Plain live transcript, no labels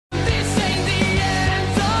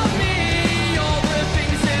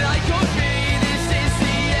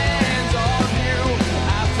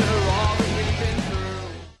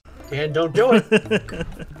And don't do it.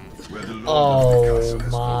 Oh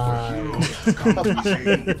my.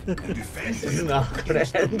 This is not gonna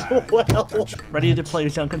end well. Ready to play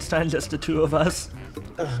Junkenstein, just the two of us?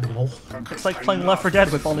 No. It's like playing Left 4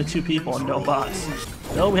 Dead with only 2 people and no bots.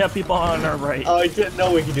 No, we have people on our right. Oh, I didn't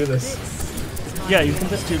know we could do this. Yeah, you can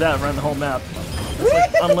just do that around the whole map. It's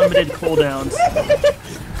like unlimited cooldowns.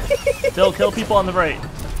 They'll kill people on the right.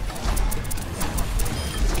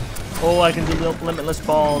 Oh, I can do limitless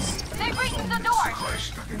balls. They've reached the door.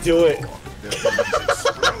 Do it.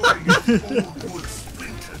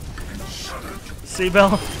 See,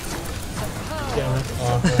 Bill? Yeah, that's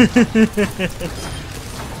awful.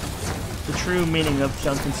 The true meaning of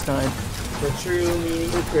Junkenstein. The true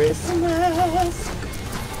meaning of Christmas.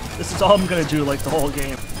 This is all I'm gonna do, like, the whole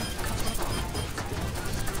game.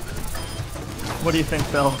 What do you think,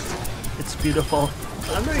 Bill? It's beautiful.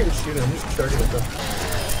 I'm not even shooting, I'm just charging with them.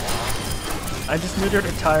 I just neutered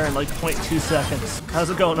a tire in like 0.2 seconds. How's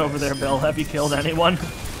it going over there, Bill? Have you killed anyone?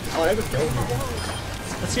 Oh, I haven't killed people.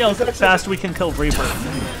 Let's see how fast we can kill Reaper.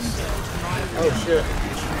 Oh shit.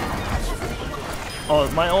 Oh,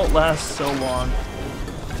 my ult lasts so long.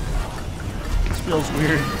 This feels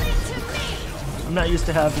weird. I'm not used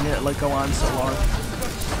to having it like go on so long.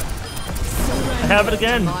 I have it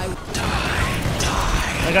again.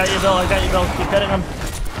 I got you, Bill. I got you, Bill. Keep hitting him.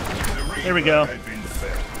 There we go.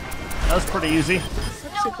 That was pretty easy.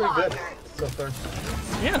 Actually pretty good so far.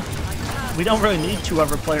 Yeah. We don't really need 2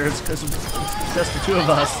 other players because it's just the 2 of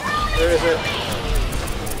us. Where is it?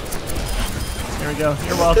 There we go.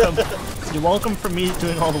 You're welcome. You're welcome for me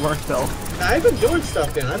doing all the work, Bill. I've been doing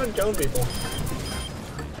stuff, Dan. I've been killing people.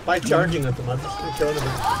 By charging at them, I've just been killing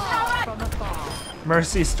them.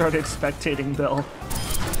 Mercy started spectating Bill.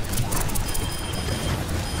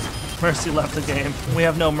 Mercy left the game. We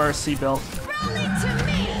have no mercy, Bill.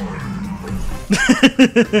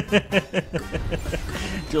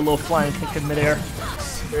 Do a little flying kick in midair.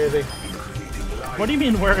 Where is he? What do you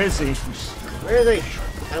mean, where is he? Where is he?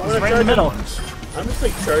 I want to He's right in the middle. I'm just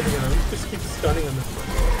like charging him. Just keep stunning him.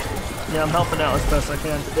 Yeah, I'm helping out as best I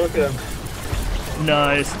can. Look at him.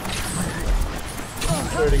 Nice.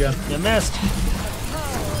 Where'd he go? You missed.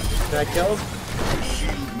 Did I kill him?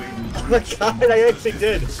 Oh my god, I actually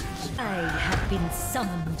did. I have been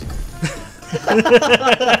summoned.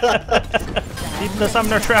 Keep the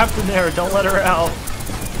summoner trapped in there. Don't let her out.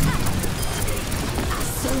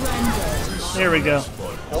 Surrender. There we go.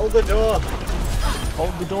 Hold the door.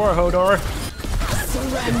 Hold the door, Hodor.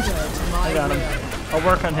 Surrender to my I got him. will. I'll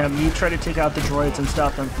work on him. You try to take out the droids and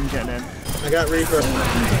stop them from getting in. I got Reaper.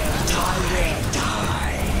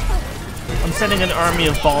 I'm sending an army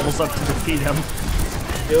of balls up to defeat him.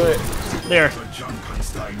 Do it. There.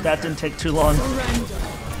 That didn't take too long.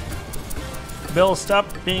 Bill, stop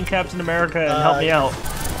being Captain America and help me out.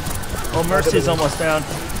 Oh, Mercy's almost down.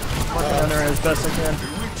 Working on her as best I can.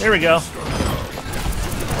 There we go.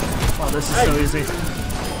 Oh, this is so easy.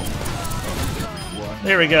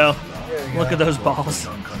 There we go. Look at those balls.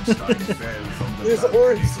 There's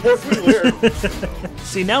orbs everywhere.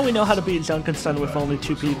 See, now we know how to beat Junkenstein with only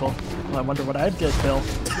 2 people. Well, I wonder what I did, Bill.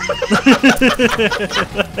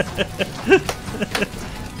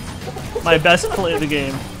 My best play of the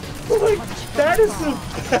game. Like, that is the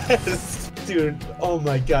best. Dude, oh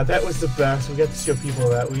my god, that was the best. We got to show people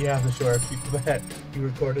that. We have to show our people that. You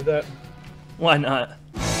recorded that? Why not?